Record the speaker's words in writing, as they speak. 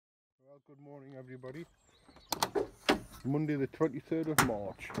Good morning everybody. Monday the 23rd of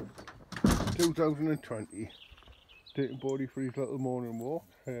March 2020. Taking Bodhi for his little morning walk.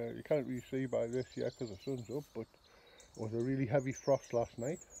 You can't really see by this yet because the sun's up, but it was a really heavy frost last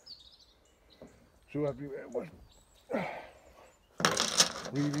night. So everywhere was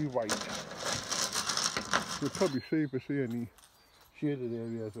really white. You'll probably see if you see any shaded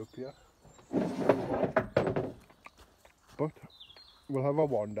areas up here. But we'll have a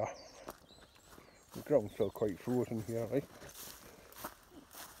wander. The ground's still quite frozen here, right?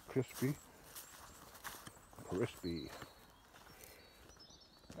 Crispy.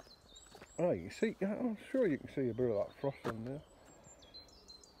 Oh, you can see, I'm sure you can see a bit of that frost on there.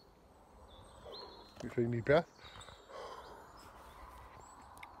 You see me breath?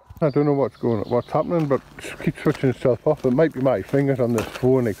 I don't know what's happening, but it keeps switching itself off. It might be my fingers on this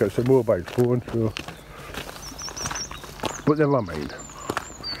phone because it's a mobile phone, so. But never mind.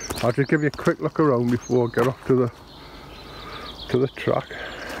 I'll just give you a quick look around before I get off to the track.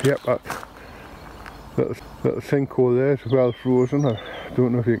 Yep, that little sinkhole there is well frozen. I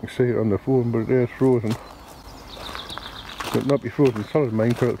don't know if you can see it on the phone, but it is frozen. But not be frozen solid, mine,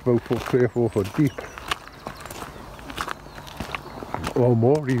 because it's about 3 or 4 foot deep. Or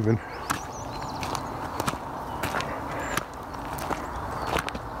more even.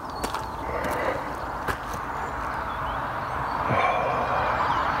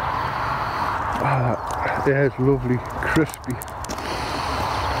 There's lovely, crispy,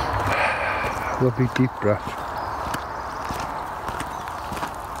 lovely deep breath.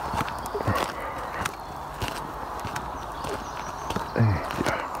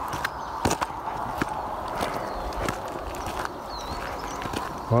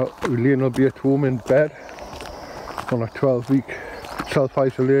 Well, Elaine will be at home in bed on a 12-week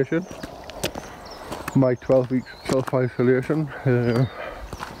self-isolation. My 12-week self-isolation.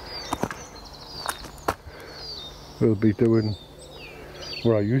 We'll be doing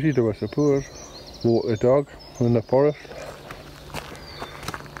what I usually do, I suppose. Walk the dog in the forest.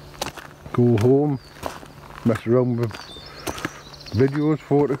 Go home, mess around with videos,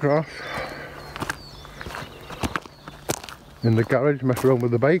 photographs. In the garage, mess around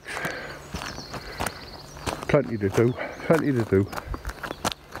with the bikes. Plenty to do, plenty to do.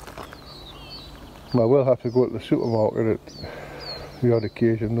 I will have to go to the supermarket at the odd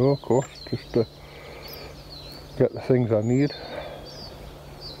occasion though, of course, just to get the things I need,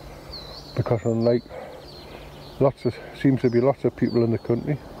 because unlike seems to be lots of people in the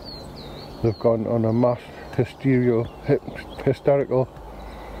country, they've gone on a mass hysterical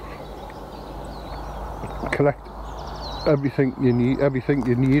collect everything you need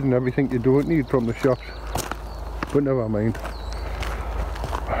and everything you don't need from the shops. But never mind,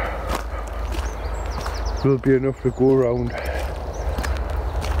 there'll be enough to go around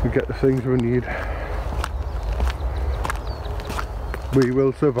to get the things we need. We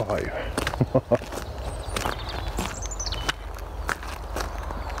will survive.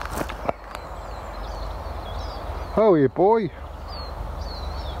 How are you, boy?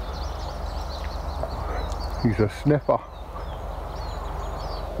 He's a sniffer.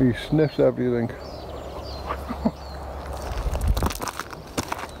 He sniffs everything.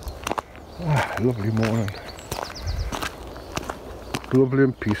 Lovely morning. Lovely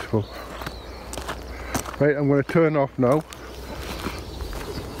and peaceful. Right, I'm going to turn off now.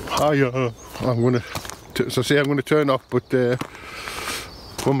 I'm going to turn off, but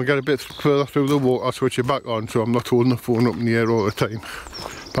when we get a bit further through the walk, I'll switch it back on, so I'm not holding the phone up in the air all the time.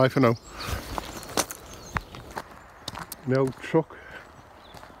 Bye for now. The old truck,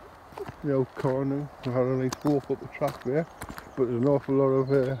 the old car now. I had a nice walk up the track there, but there's an awful lot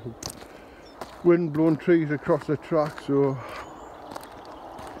of wind-blown trees across the track, so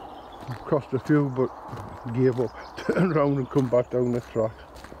I've crossed a few, but gave up. Turned around and come back down the track.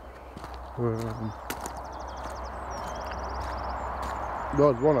 There's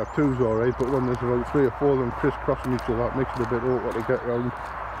 1 or 2's alright, but when there's about 3 or 4 of them crisscrossing each other, that makes it a bit awkward to get round.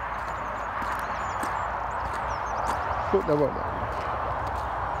 But never mind.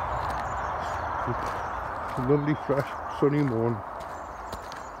 It's a lovely, fresh, sunny morning.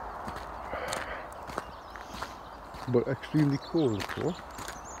 But extremely cold, of course.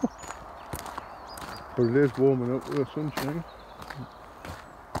 But it is warming up with the sunshine.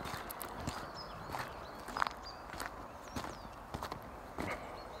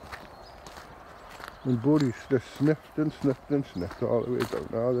 And Bodhi's just sniffed and sniffed and sniffed all the way down.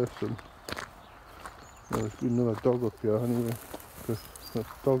 Now there's been another dog up here anyway. There's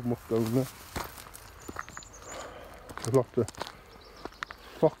dog muck down there. There's lots of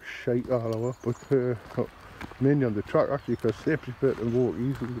fox shite all over, but mainly on the track actually, because safety fit and walk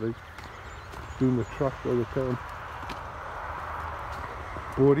easily. Like. doing the track all the time.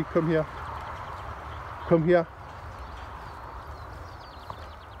 Bodhi, come here. Come here.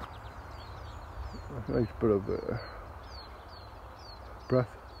 Nice bit of breath.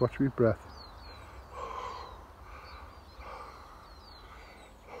 Watch me breath.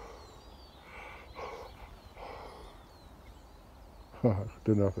 I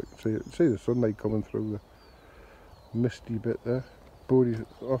don't know if I can see it. See the sunlight coming through the misty bit there. Bodhi's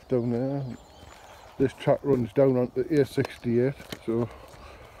off down there. This track runs down onto A68, so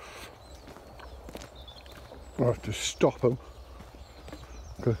I'll have to stop him.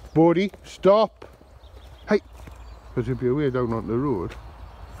 Bodhi, stop! Hey! Because he'll be away down on the road.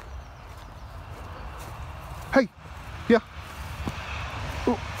 Hey! Here!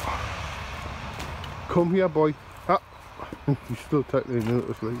 Oh. Come here, boy. Ah. He's still tackling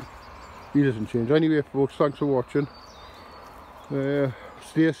noticeably. He doesn't change. Anyway, folks, thanks for watching.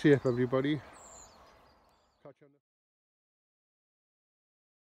 Stay safe, everybody.